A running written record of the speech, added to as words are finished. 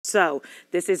So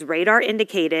this is radar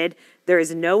indicated. There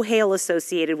is no hail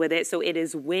associated with it, so it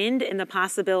is wind and the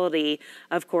possibility,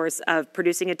 of course, of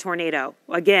producing a tornado.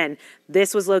 Again,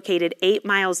 this was located 8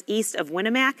 miles east of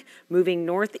Winnemac, moving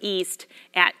northeast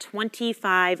at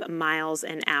 25 miles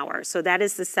an hour. So that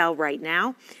is the cell right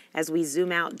now. As we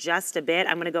zoom out just a bit,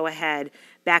 I'm going to go ahead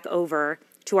back over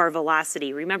to our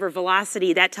velocity. Remember,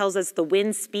 velocity, that tells us the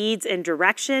wind speeds and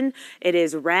direction. It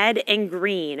is red and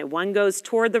green. One goes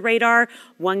toward the radar,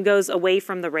 one goes away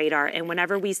from the radar. And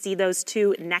whenever we see those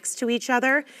two next to each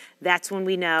other, that's when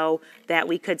we know that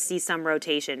we could see some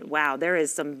rotation. Wow, there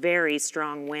is some very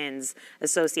strong winds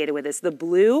associated with this. The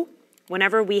blue,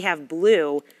 whenever we have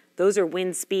blue, those are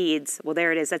wind speeds. Well,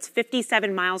 there it is. That's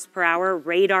 57 miles per hour,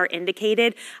 radar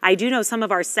indicated. I do know some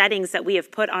of our settings that we have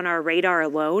put on our radar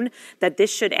alone that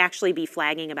this should actually be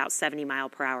flagging about 70 mile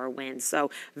per hour winds.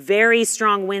 So very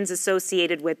strong winds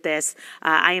associated with this.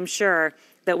 I am sure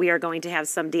that we are going to have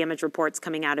some damage reports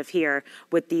coming out of here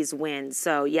with these winds.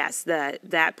 So yes,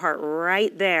 that part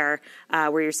right there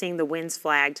where you're seeing the winds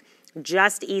flagged,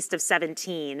 just east of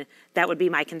 17, that would be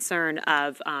my concern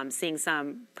of seeing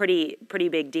some pretty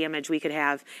big damage we could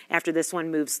have after this one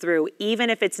moves through. Even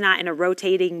if it's not in a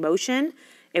rotating motion,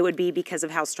 it would be because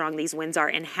of how strong these winds are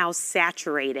and how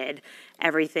saturated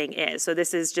everything is. So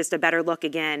this is just a better look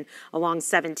again along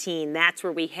 17. That's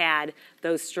where we had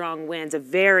those strong winds, a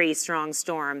very strong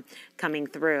storm coming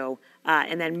through,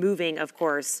 and then moving, of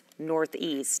course,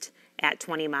 northeast at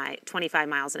 25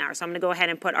 miles an hour. So I'm going to go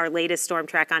ahead and put our latest storm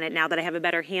track on it now that I have a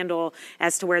better handle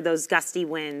as to where those gusty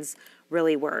winds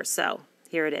really were. So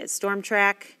here it is, storm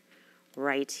track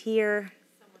right here.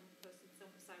 Someone posted some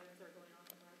sirens are going off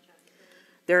in Rochester.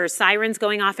 There are sirens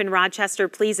going off in Rochester.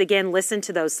 Please, again, listen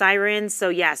to those sirens. So,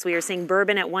 yes, we are seeing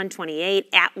Bourbon at 128,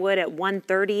 Atwood at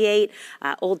 138,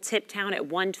 Old Tiptown at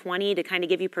 120. To kind of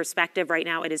give you perspective, right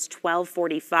now it is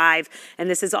 12:45, and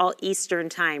this is all Eastern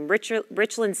time.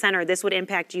 Richland Center, this would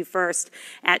impact you first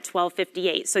at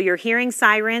 12:58. So you're hearing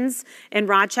sirens in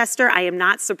Rochester. I am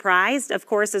not surprised, of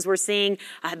course, as we're seeing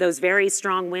those very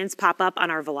strong winds pop up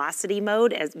on our velocity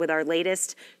mode with our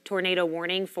latest tornado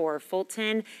warning for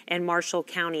Fulton and Marshall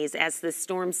counties as the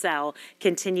storm cell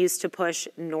continues to push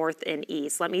north and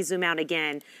east. Let me zoom out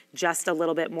again just a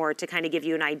little bit more to kind of give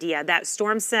you an idea. That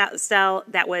storm cell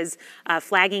that was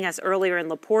flagging us earlier in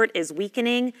LaPorte is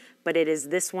weakening, but it is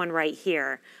this one right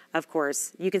here. Of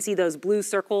course, you can see those blue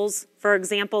circles, for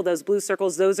example, those blue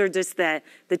circles, those are just the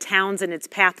towns and its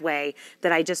pathway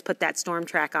that I just put that storm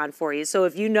track on for you. So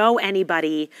if you know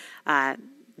anybody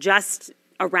just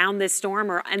around this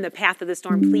storm or in the path of the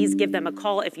storm, please give them a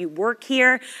call. If you work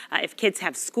here, if kids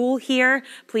have school here,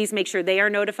 please make sure they are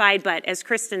notified. But as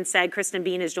Kristen said, Kristen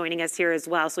Bean is joining us here as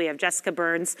well. So we have Jessica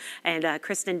Burns and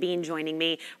Kristen Bean joining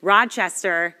me.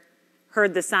 Rochester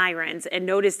heard the sirens and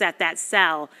noticed that that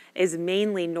cell is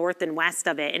mainly north and west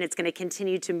of it, and it's going to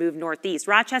continue to move northeast.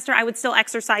 Rochester, I would still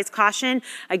exercise caution.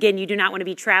 Again, you do not want to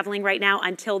be traveling right now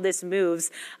until this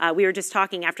moves. We were just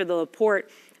talking after the LaPorte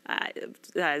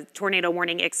tornado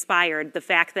warning expired, the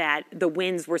fact that the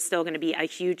winds were still going to be a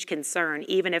huge concern,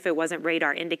 even if it wasn't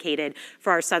radar indicated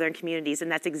for our southern communities, and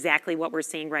that's exactly what we're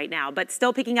seeing right now. But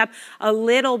still picking up a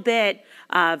little bit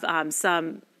of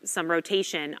some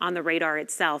rotation on the radar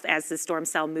itself as the storm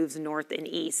cell moves north and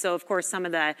east. So of course some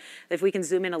of the, if we can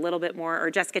zoom in a little bit more,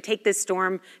 or Jessica, take this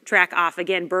storm track off.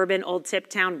 Again, Bourbon, Old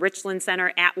Tiptown, Richland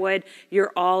Center, Atwood,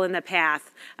 you're all in the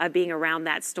path of being around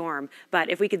that storm.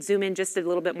 But if we could zoom in just a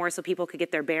little bit more so people could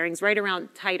get their bearings right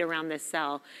around, tight around this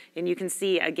cell. And you can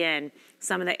see again,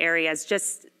 some of the areas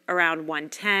just around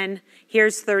 110.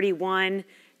 Here's 31.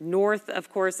 North, of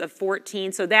course, of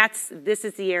 14. So this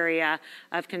is the area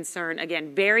of concern.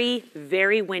 Again, very,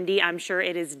 very windy. I'm sure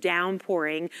it is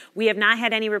downpouring. We have not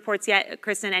had any reports yet.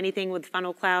 Kristen, anything with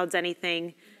funnel clouds,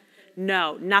 anything?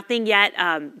 No, nothing yet,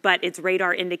 but it's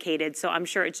radar indicated, so I'm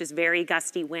sure it's just very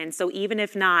gusty wind. So even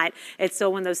if not, it's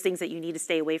still one of those things that you need to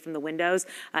stay away from the windows.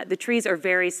 The trees are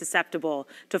very susceptible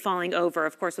to falling over.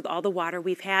 Of course, with all the water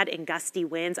we've had and gusty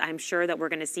winds, I'm sure that we're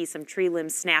going to see some tree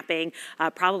limbs snapping,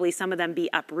 probably some of them be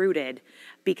uprooted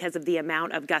because of the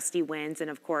amount of gusty winds and,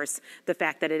 of course, the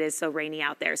fact that it is so rainy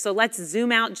out there. So let's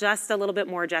zoom out just a little bit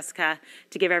more, Jessica,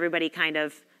 to give everybody kind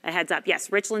of a heads up.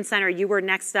 Yes, Richland Center, you were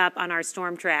next up on our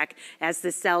storm track as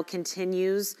the cell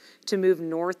continues to move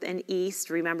north and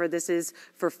east. Remember, this is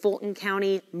for Fulton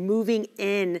County moving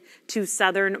in to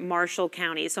southern Marshall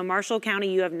County. So Marshall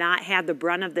County, you have not had the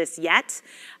brunt of this yet.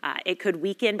 It could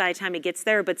weaken by the time it gets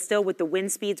there, but still with the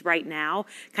wind speeds right now,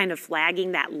 kind of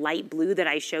flagging that light blue that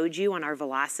I showed you on our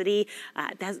velocity,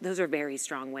 those are very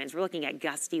strong winds. We're looking at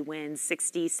gusty winds,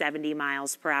 60, 70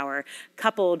 miles per hour,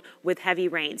 coupled with heavy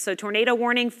rain. So tornado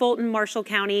warning Fulton, Marshall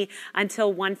County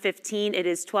until 1:15. It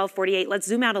is 12:48. Let's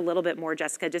zoom out a little bit more,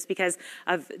 Jessica, just because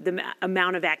of the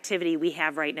amount of activity we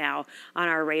have right now on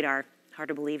our radar. Hard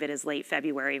to believe it is late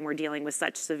February and we're dealing with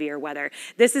such severe weather.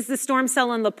 This is the storm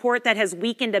cell in LaPorte that has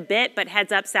weakened a bit, but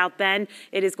heads up South Bend,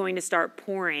 it is going to start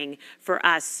pouring for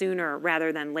us sooner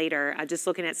rather than later. Just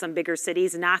looking at some bigger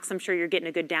cities. Knox, I'm sure you're getting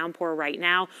a good downpour right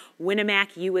now.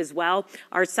 Winnemac, you as well.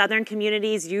 Our southern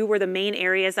communities, you were the main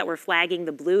areas that were flagging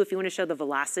the blue. If you want to show the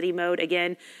velocity mode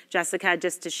again, Jessica,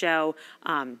 just to show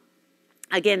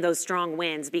again, those strong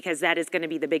winds, because that is going to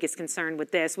be the biggest concern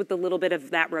with this, with a little bit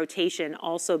of that rotation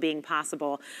also being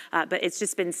possible. But it's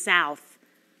just been south,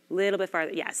 a little bit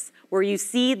farther, yes, where you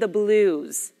see the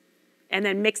blues and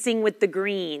then mixing with the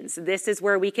greens. This is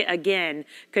where we could, again,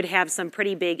 could have some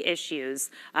pretty big issues.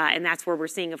 And that's where we're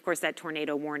seeing, of course, that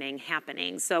tornado warning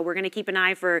happening. So we're going to keep an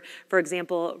eye for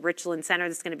example, Richland Center.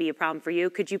 This is going to be a problem for you.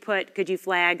 Could you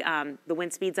flag the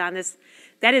wind speeds on this?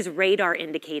 That is radar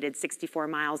indicated 64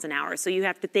 miles an hour. So you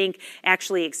have to think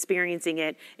actually experiencing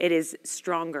it, it is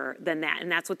stronger than that.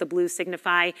 And that's what the blues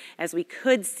signify, as we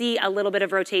could see a little bit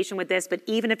of rotation with this, but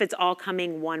even if it's all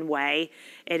coming one way,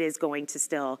 it is going to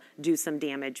still do some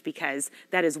damage, because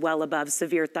that is well above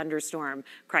severe thunderstorm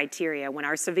criteria. When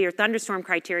our severe thunderstorm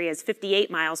criteria is 58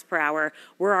 miles per hour,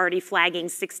 we're already flagging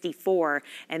 64,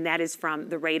 and that is from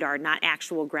the radar, not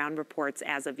actual ground reports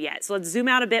as of yet. So let's zoom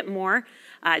out a bit more,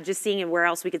 just seeing where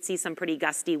else we could see some pretty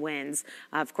gusty winds.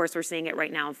 Of course, we're seeing it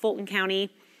right now in Fulton County.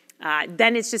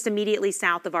 Then it's just immediately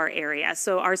south of our area.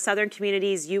 So our southern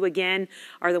communities, you again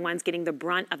are the ones getting the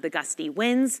brunt of the gusty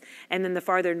winds. And then the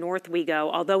farther north we go,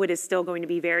 although it is still going to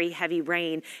be very heavy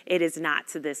rain, it is not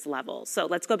to this level. So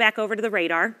let's go back over to the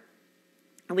radar.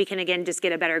 And we can again just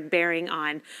get a better bearing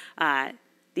on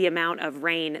the amount of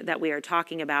rain that we are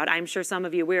talking about. I'm sure some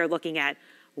of you, we are looking at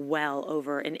well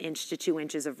over 1 inch to 2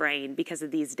 inches of rain because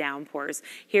of these downpours.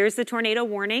 Here's the tornado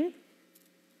warning.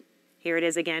 Here it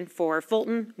is again for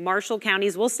Fulton, Marshall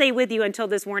counties. We'll stay with you until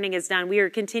this warning is done. We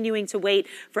are continuing to wait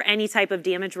for any type of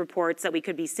damage reports that we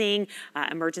could be seeing,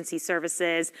 emergency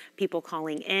services, people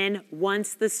calling in.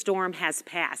 Once the storm has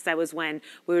passed, that was when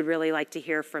we would really like to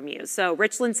hear from you. So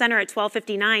Richland Center at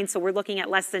 12:59, so we're looking at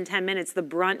less than 10 minutes. The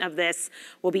brunt of this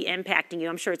will be impacting you.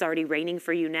 I'm sure it's already raining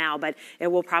for you now, but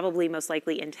it will probably most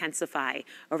likely intensify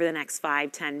over the next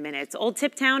 5-10 minutes. Old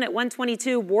Tiptown at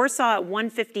 122, Warsaw at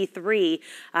 153,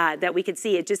 that we could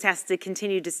see. It just has to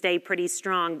continue to stay pretty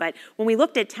strong. But when we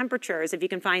looked at temperatures, if you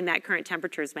can find that current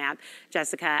temperatures map,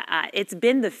 Jessica, it's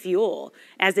been the fuel,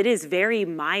 as it is very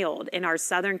mild in our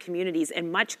southern communities and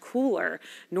much cooler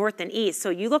north and east.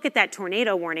 So you look at that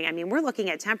tornado warning, I mean, we're looking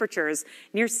at temperatures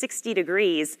near 60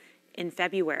 degrees in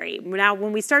February. Now,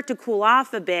 when we start to cool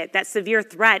off a bit, that severe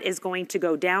threat is going to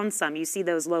go down some. You see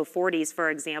those low 40s, for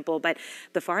example, but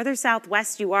the farther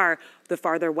southwest you are, the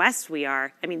farther west we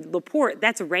are. I mean, LaPorte,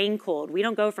 that's rain cold. We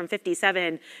don't go from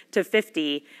 57 to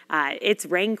 50. It's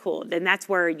rain cold, and that's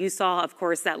where you saw, of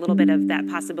course, that little bit of that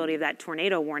possibility of that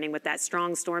tornado warning with that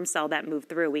strong storm cell that moved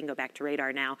through. We can go back to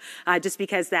radar now, just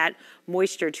because that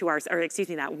moisture to our, or excuse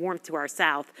me, that warmth to our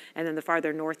south, and then the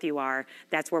farther north you are,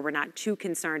 that's where we're not too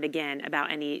concerned again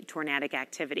about any tornadic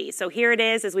activity. So here it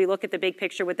is as we look at the big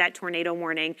picture with that tornado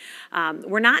warning.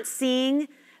 We're not seeing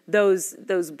those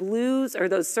blues or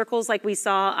those circles like we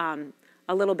saw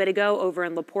a little bit ago over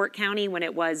in LaPorte County when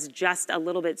it was just a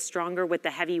little bit stronger with the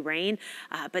heavy rain.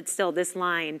 But still, this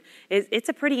line, it's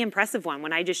a pretty impressive one.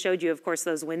 When I just showed you, of course,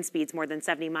 those wind speeds more than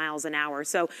 70 miles an hour.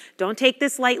 So don't take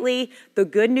this lightly. The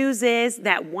good news is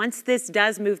that once this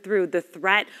does move through, the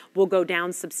threat will go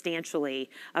down substantially,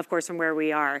 of course, from where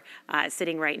we are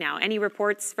sitting right now. Any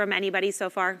reports from anybody so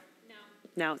far?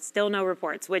 No, still no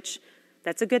reports, which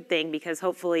that's a good thing, because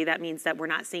hopefully that means that we're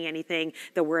not seeing anything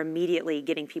that we're immediately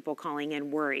getting people calling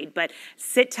in worried. But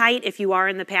sit tight if you are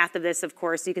in the path of this, of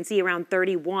course. You can see around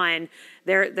 31,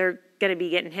 they're going to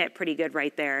be getting hit pretty good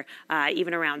right there.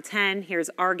 Even around 10, here's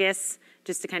Argus,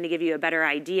 just to kind of give you a better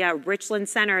idea. Richland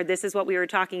Center, this is what we were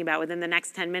talking about. Within the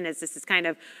next 10 minutes, this is kind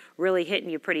of really hitting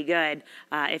you pretty good.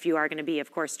 If you are going to be,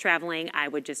 of course, traveling, I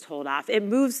would just hold off. It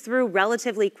moves through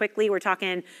relatively quickly. We're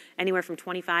talking anywhere from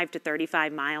 25 to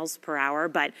 35 miles per hour.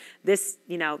 But this,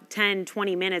 10,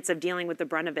 20 minutes of dealing with the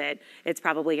brunt of it, it's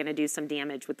probably going to do some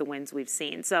damage with the winds we've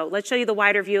seen. So let's show you the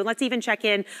wider view. Let's even check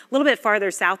in a little bit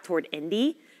farther south toward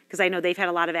Indy, because I know they've had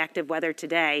a lot of active weather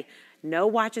today. No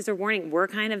watches or warning. We're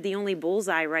kind of the only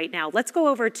bullseye right now. Let's go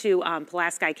over to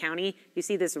Pulaski County. You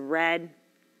see this red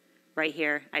right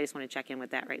here? I just want to check in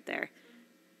with that right there.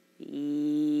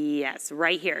 Yes,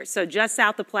 right here. So just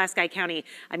south of Pulaski County,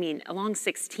 I mean, along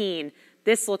 16,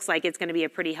 This looks like it's going to be a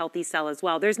pretty healthy cell as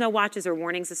well. There's no watches or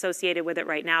warnings associated with it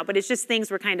right now, but it's just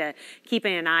things we're kind of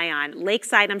keeping an eye on.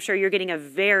 Lakeside, I'm sure you're getting a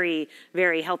very,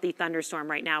 very healthy thunderstorm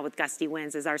right now with gusty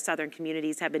winds, as our southern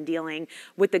communities have been dealing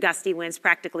with the gusty winds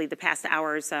practically the past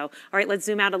hour or so. All right, let's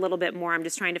zoom out a little bit more. I'm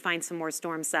just trying to find some more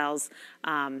storm cells.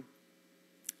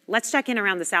 Let's check in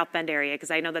around the South Bend area,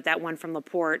 because I know that one from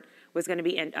LaPorte was going to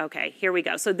be in. Okay, here we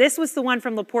go. So this was the one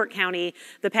from LaPorte County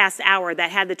the past hour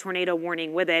that had the tornado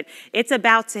warning with it. It's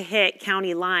about to hit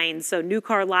county lines. So New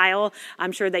Carlisle,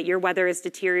 I'm sure that your weather is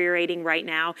deteriorating right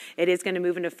now. It is going to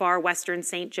move into far western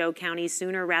St. Joe County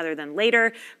sooner rather than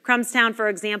later. Crumbstown, for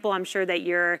example, I'm sure that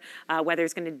your weather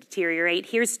is going to deteriorate.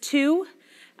 Here's 2.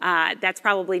 That's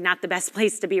probably not the best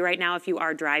place to be right now if you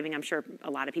are driving. I'm sure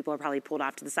a lot of people are probably pulled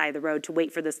off to the side of the road to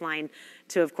wait for this line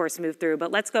to, of course, move through.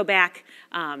 But let's go back.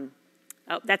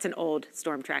 Oh, that's an old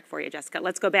storm track for you, Jessica.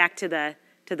 Let's go back to the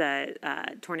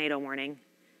tornado warning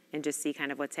and just see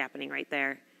kind of what's happening right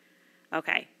there.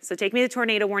 Okay, so take me to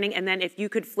tornado warning, and then if you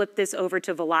could flip this over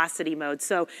to velocity mode.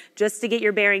 So just to get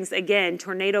your bearings, again,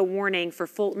 tornado warning for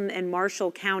Fulton and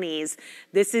Marshall counties.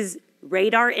 This is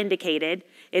radar indicated.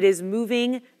 It is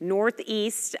moving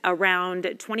northeast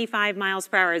around 25 miles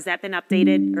per hour. Has that been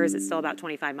updated, or is it still about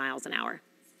 25 miles an hour?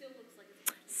 Still looks like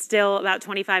it's Still about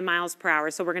 25 miles per hour.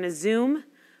 So we're going to zoom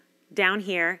down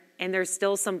here, and there's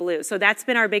still some blue. So that's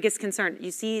been our biggest concern.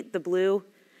 You see the blue?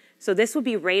 So this would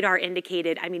be radar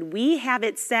indicated. I mean, we have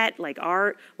it set, like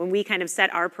when we kind of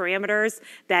set our parameters,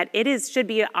 that should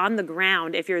be on the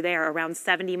ground if you're there around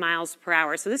 70 miles per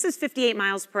hour. So this is 58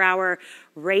 miles per hour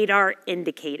radar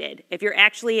indicated. If you're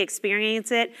actually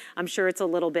experiencing it, I'm sure it's a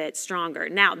little bit stronger.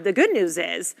 Now, the good news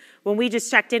is, when we just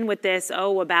checked in with this,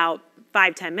 about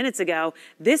 5-10 minutes ago,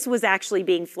 this was actually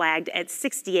being flagged at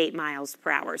 68 miles per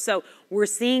hour. So we're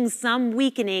seeing some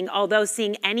weakening, although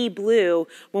seeing any blue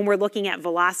when we're looking at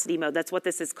velocity mode. That's what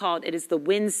this is called. It is the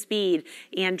wind speed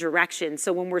and direction.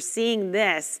 So when we're seeing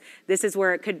this is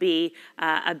where it could be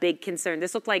a big concern.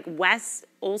 This looked like West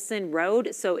Olson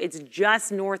Road, so it's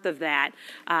just north of that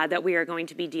that we are going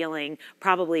to be dealing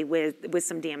probably with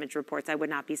some damage reports. I would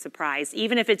not be surprised,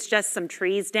 even if it's just some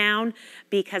trees down,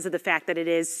 because of the fact that it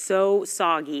is so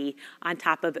soggy on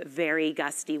top of very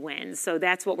gusty winds. So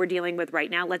that's what we're dealing with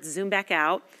right now. Let's zoom back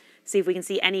out, see if we can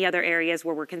see any other areas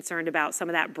where we're concerned about some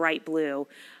of that bright blue.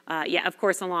 Yeah, of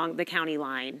course, along the county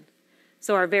line.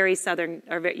 So our very southern,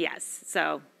 yes,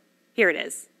 so here it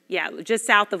is. Yeah, just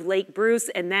south of Lake Bruce,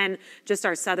 and then just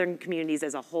our southern communities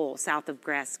as a whole, south of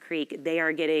Grass Creek, they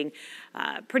are getting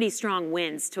pretty strong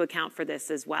winds to account for this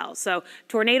as well. So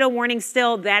tornado warning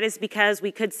still, that is because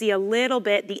we could see a little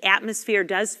bit, the atmosphere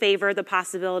does favor the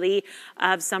possibility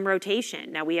of some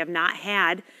rotation. Now, we have not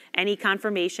had any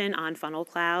confirmation on funnel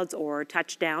clouds or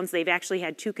touchdowns. They've actually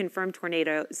had 2 confirmed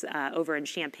tornadoes over in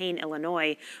Champaign,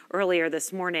 Illinois, earlier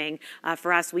this morning.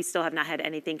 For us, we still have not had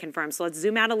anything confirmed. So let's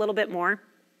zoom out a little bit more.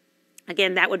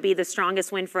 Again, that would be the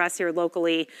strongest wind for us here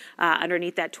locally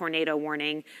underneath that tornado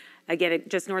warning. Again,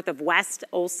 just north of West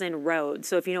Olson Road.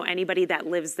 So if you know anybody that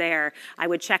lives there, I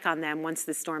would check on them once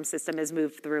the storm system has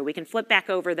moved through. We can flip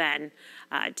back over then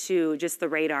to just the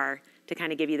radar to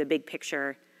kind of give you the big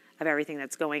picture of everything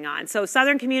that's going on. So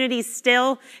southern communities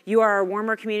still, you are a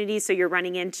warmer community, so you're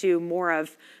running into more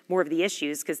of the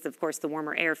issues, because of course the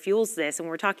warmer air fuels this, and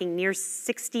we're talking near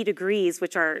 60 degrees,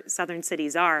 which our southern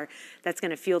cities are. That's going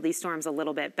to fuel these storms a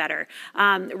little bit better.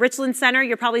 Richland Center,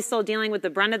 you're probably still dealing with the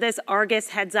brunt of this. Argus,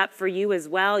 heads up for you as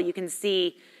well. You can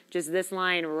see just this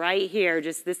line right here,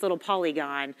 just this little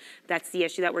polygon. That's the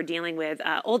issue that we're dealing with.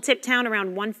 Old Tiptown around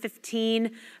 115,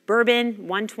 Bourbon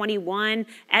 121,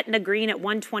 Etna Green at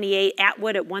 128,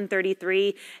 Atwood at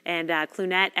 133, and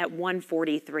Clunette at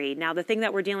 143. Now, the thing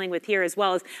that we're dealing with here as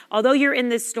well is, although you're in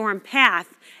this storm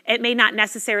path, it may not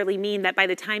necessarily mean that by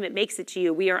the time it makes it to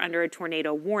you, we are under a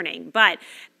tornado warning. But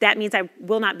that means I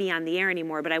will not be on the air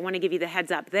anymore, but I want to give you the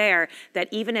heads up there that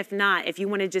even if not, if you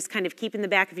want to just kind of keep in the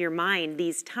back of your mind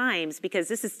these times, because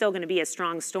this is still going to be a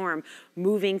strong storm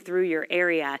moving through your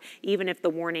area, even if the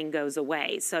warning goes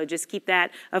away. So just keep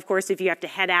that. Of course, if you have to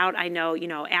head out, I know,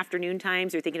 afternoon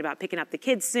times, you're thinking about picking up the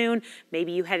kids soon,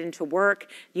 maybe you head into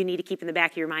work, you need to keep in the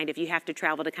back of your mind, if you have to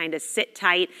travel, to kind of sit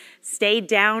tight, stay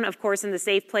down, of course, in the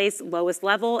safe place, lowest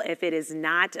level. If it is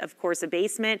not, of course, a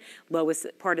basement, lowest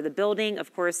part of the building.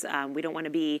 Of course, we don't want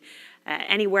to be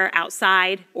anywhere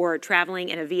outside or traveling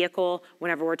in a vehicle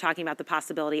whenever we're talking about the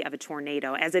possibility of a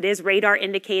tornado. As as it is radar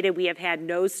indicated, we have had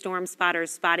no storm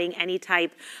spotters spotting any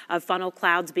type of funnel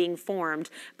clouds being formed,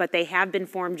 but they have been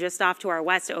formed just off to our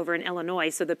west over in Illinois,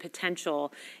 so the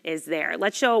potential is there.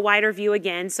 Let's show a wider view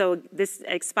again. So this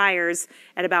expires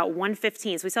at about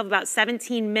 1:15. So we still have about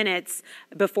 17 minutes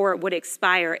before it would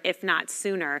expire, if not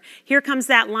sooner. Here comes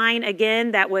that line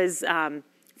again that was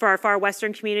for our far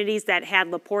western communities that had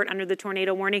LaPorte under the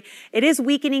tornado warning. It is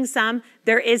weakening some.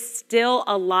 There is still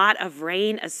a lot of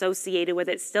rain associated with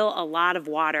it, still a lot of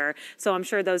water. So I'm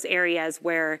sure those areas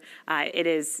where it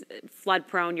is flood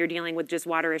prone, you're dealing with just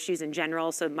water issues in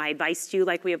general. So my advice to you,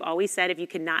 like we have always said, if you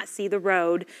cannot see the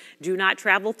road, do not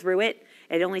travel through it.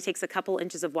 It only takes a couple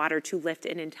inches of water to lift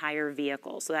an entire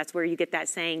vehicle. So that's where you get that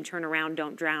saying, turn around,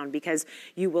 don't drown, because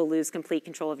you will lose complete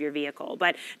control of your vehicle.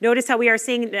 But notice how we are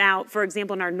seeing now, for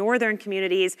example, in our northern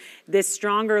communities, this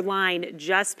stronger line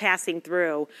just passing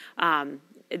through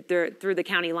through the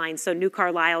county line. So New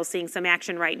Carlisle seeing some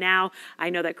action right now. I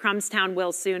know that Crumstown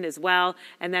will soon as well.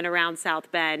 And then around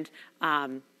South Bend,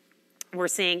 we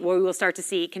will start to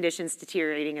see conditions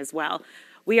deteriorating as well.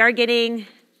 We are getting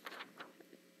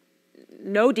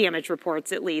no damage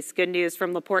reports, at least. Good news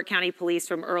from LaPorte County Police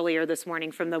from earlier this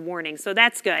morning from the warning. So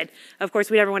that's good. Of course,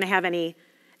 we never want to have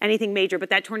anything major, but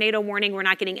that tornado warning, we're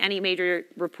not getting any major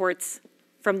reports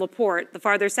from LaPorte. The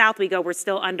farther south we go, we're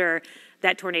still under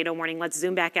that tornado warning. Let's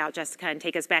zoom back out, Jessica, and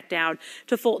take us back down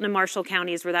to Fulton and Marshall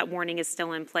counties where that warning is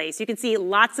still in place. You can see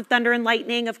lots of thunder and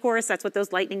lightning, of course. That's what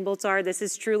those lightning bolts are. This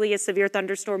is truly a severe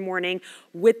thunderstorm warning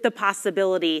with the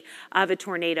possibility of a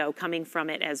tornado coming from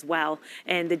it as well.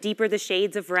 And the deeper the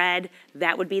shades of red,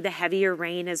 that would be the heavier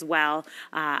rain as well.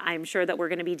 I'm sure that we're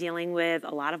going to be dealing with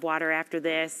a lot of water after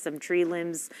this, some tree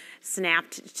limbs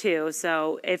snapped too.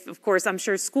 So of course, I'm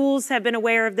sure schools have been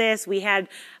aware of this. We had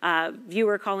a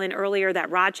viewer call in earlier that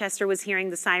Rochester was hearing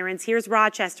the sirens. Here's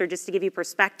Rochester, just to give you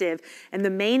perspective. And the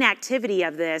main activity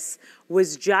of this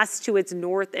was just to its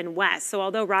north and west. So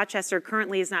although Rochester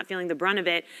currently is not feeling the brunt of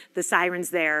it, the sirens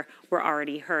there were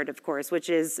already heard, of course, which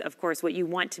is, of course, what you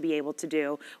want to be able to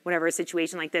do whenever a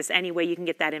situation like this. Any way you can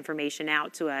get that information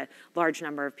out to a large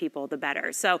number of people, the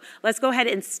better. So let's go ahead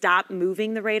and stop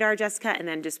moving the radar, Jessica, and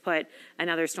then just put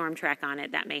another storm track on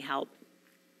it. That may help.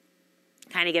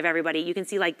 Kind of give everybody, you can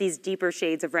see like these deeper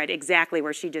shades of red exactly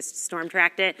where she just storm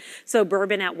tracked it. So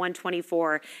Bourbon at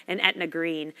 124 and Etna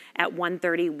Green at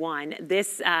 131.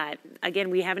 This, again,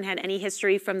 we haven't had any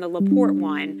history from the LaPorte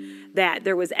one that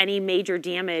there was any major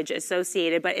damage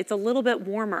associated, but it's a little bit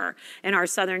warmer in our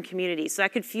southern community. So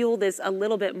that could fuel this a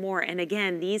little bit more. And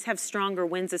again, these have stronger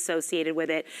winds associated with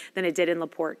it than it did in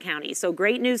LaPorte County. So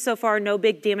great news so far, no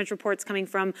big damage reports coming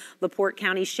from LaPorte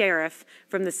County Sheriff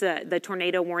from this, the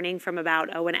tornado warning from about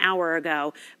an hour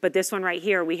ago, but this one right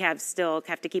here, we still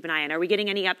have to keep an eye on. Are we getting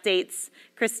any updates?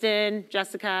 Kristen,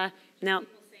 Jessica? No.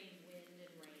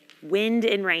 Wind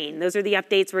and rain. Those are the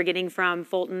updates we're getting from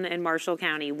Fulton and Marshall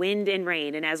County. Wind and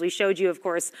rain. And as we showed you, of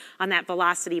course, on that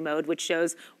velocity mode, which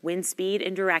shows wind speed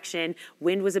and direction,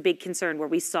 wind was a big concern where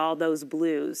we saw those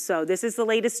blues. So this is the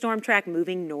latest storm track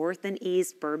moving north and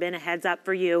east. Bourbon, a heads up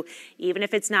for you. Even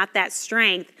if it's not that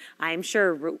strength, I'm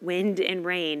sure wind and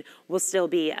rain will still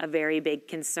be a very big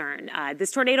concern. This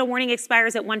tornado warning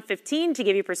expires at 1:15. To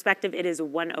give you perspective, it is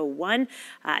 1:01.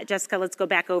 Jessica, let's go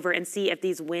back over and see if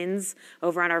these winds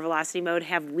over on our velocity mode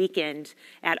have weakened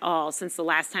at all since the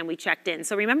last time we checked in.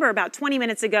 So remember, about 20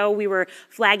 minutes ago, we were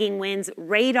flagging winds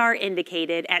radar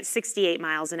indicated at 68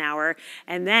 miles an hour.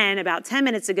 And then about 10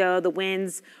 minutes ago, the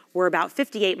winds were about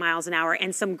 58 miles an hour.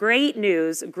 And some great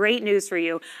news for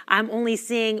you. I'm only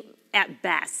seeing at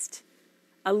best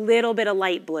a little bit of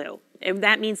light blue. And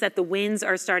that means that the winds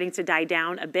are starting to die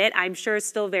down a bit. I'm sure it's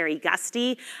still very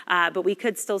gusty, but we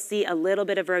could still see a little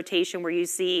bit of rotation where you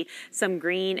see some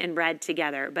green and red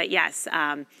together. But yes,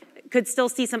 could still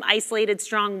see some isolated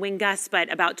strong wind gusts,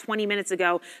 but about 20 minutes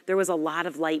ago, there was a lot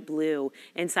of light blue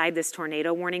inside this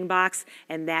tornado warning box,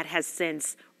 and that has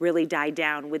since really died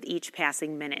down with each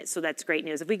passing minute. So that's great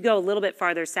news. If we go a little bit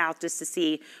farther south just to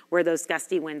see where those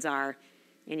gusty winds are,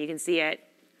 and you can see it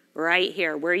right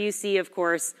here, where you see, of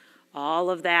course, all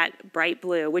of that bright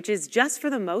blue, which is just for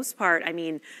the most part, I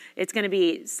mean, it's going to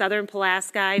be southern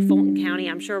Pulaski, Fulton County.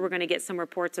 I'm sure we're going to get some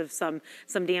reports of some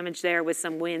damage there with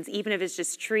some winds, even if it's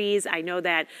just trees. I know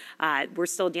that we're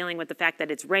still dealing with the fact that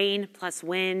it's rain plus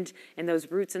wind, and those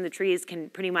roots in the trees can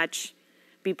pretty much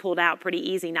be pulled out pretty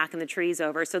easy, knocking the trees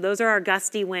over. So those are our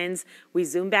gusty winds. We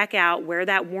zoom back out. Where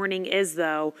that warning is,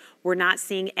 though, we're not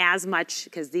seeing as much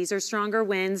because these are stronger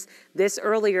winds. This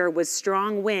earlier was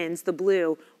strong winds, the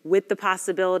blue, with the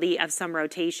possibility of some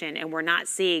rotation, and we're not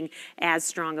seeing as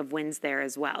strong of winds there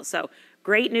as well. So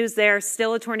great news there.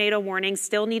 Still a tornado warning.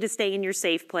 Still need to stay in your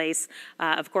safe place.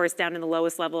 Of course, down in the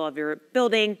lowest level of your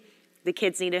building. The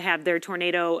kids need to have their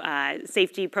tornado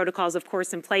safety protocols, of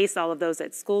course, in place, all of those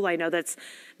at school. I know that's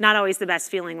not always the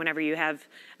best feeling whenever you have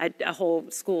a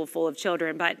whole school full of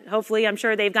children, but hopefully I'm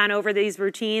sure they've gone over these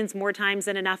routines more times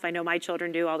than enough. I know my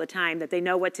children do all the time, that they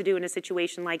know what to do in a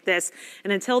situation like this.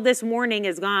 And until this warning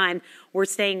is gone, we're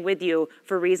staying with you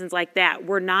for reasons like that.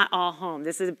 We're not all home.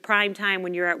 This is a prime time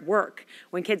when you're at work,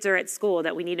 when kids are at school,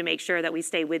 that we need to make sure that we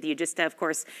stay with you just to, of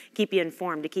course, keep you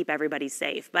informed to keep everybody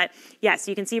safe. But yes,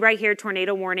 you can see right here,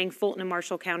 tornado warning, Fulton and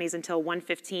Marshall counties until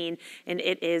 1:15, and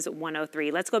it is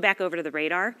 1:03. Let's go back over to the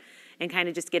radar and kind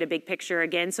of just get a big picture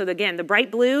again. So again, the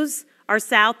bright blues are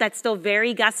south. That's still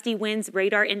very gusty winds,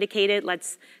 radar indicated.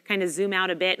 Let's kind of zoom out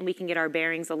a bit and we can get our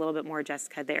bearings a little bit more,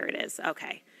 Jessica. There it is.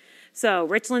 Okay. So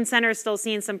Richland Center is still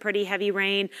seeing some pretty heavy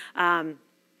rain.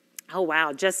 Oh,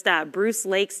 wow. Just Bruce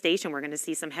Lake Station, we're going to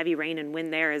see some heavy rain and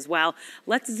wind there as well.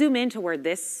 Let's zoom into where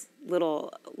this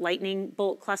little lightning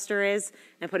bolt cluster is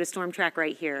and put a storm track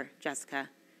right here, Jessica.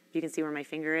 You can see where my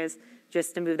finger is,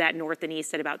 just to move that north and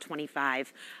east at about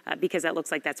 25, because that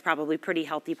looks like that's probably a pretty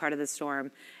healthy part of the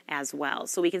storm as well.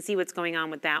 So we can see what's going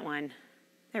on with that one.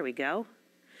 There we go.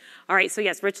 All right, so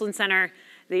yes, Richland Center,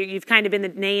 you've kind of been the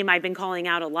name I've been calling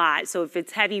out a lot. So if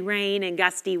it's heavy rain and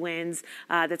gusty winds,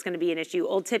 that's going to be an issue.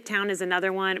 Old Tiptown is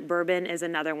another one. Bourbon is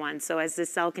another one. So as this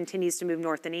cell continues to move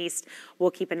north and east,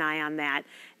 we'll keep an eye on that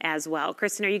as well.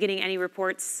 Kristen, are you getting any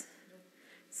reports?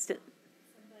 Somebody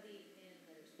in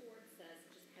Letters Ford says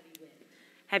just heavy wind.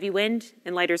 Heavy wind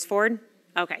in Leiters Ford?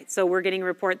 Okay, so we're getting a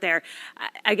report there.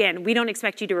 Again, we don't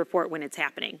expect you to report when it's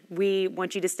happening. We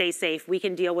want you to stay safe. We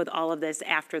can deal with all of this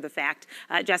after the fact.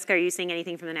 Jessica, are you seeing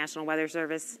anything from the National Weather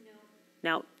Service?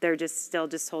 No. No, they're still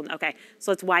holding. Okay,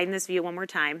 so let's widen this view one more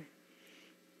time.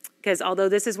 Because although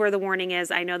this is where the warning is,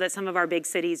 I know that some of our big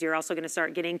cities, you're also going to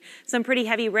start getting some pretty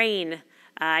heavy rain.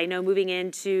 I know moving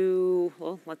into,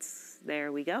 well,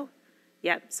 there we go.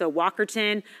 Yep, so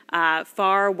Walkerton,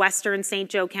 far western St.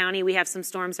 Joe County, we have some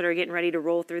storms that are getting ready to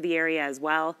roll through the area as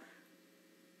well.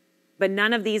 But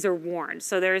none of these are warned,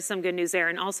 so there is some good news there.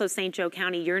 And also St. Joe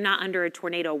County, you're not under a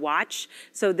tornado watch,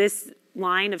 so this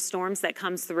line of storms that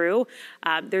comes through,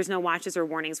 there's no watches or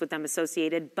warnings with them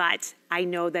associated, but I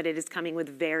know that it is coming with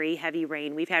very heavy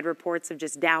rain. We've had reports of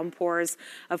just downpours,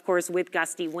 of course, with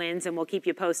gusty winds, and we'll keep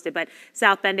you posted. But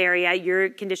South Bend area, your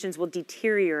conditions will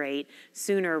deteriorate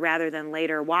sooner rather than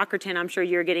later. Walkerton, I'm sure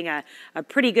you're getting a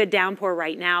pretty good downpour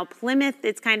right now. Plymouth,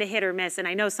 it's kind of hit or miss, and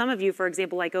I know some of you, for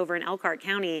example, like over in Elkhart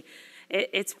County,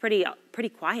 it's pretty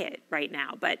quiet right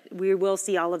now, but we will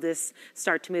see all of this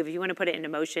start to move. If you want to put it into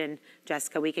motion,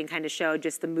 Jessica, we can kind of show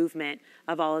just the movement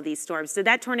of all of these storms. Did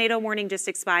that tornado warning just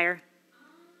expire?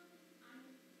 I'm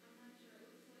not sure.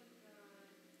 It looks like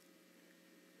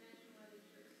National Weather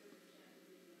Service.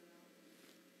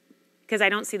 Because I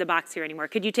don't see the box here anymore.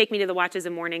 Could you take me to the watches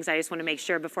and warnings? I just want to make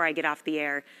sure before I get off the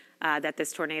air that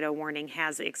this tornado warning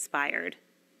has expired.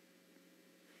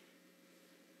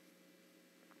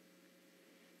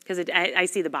 Because I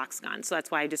see the box gone, so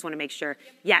that's why I just want to make sure.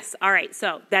 Yep. Yes, all right,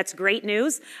 so that's great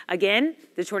news. Again,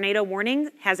 the tornado warning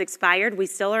has expired. We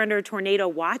still are under a tornado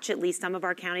watch, at least some of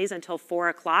our counties, until 4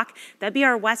 o'clock. That'd be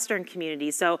our western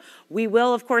community. So we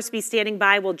will, of course, be standing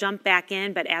by. We'll jump back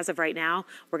in, but as of right now,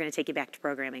 we're going to take you back to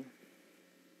programming.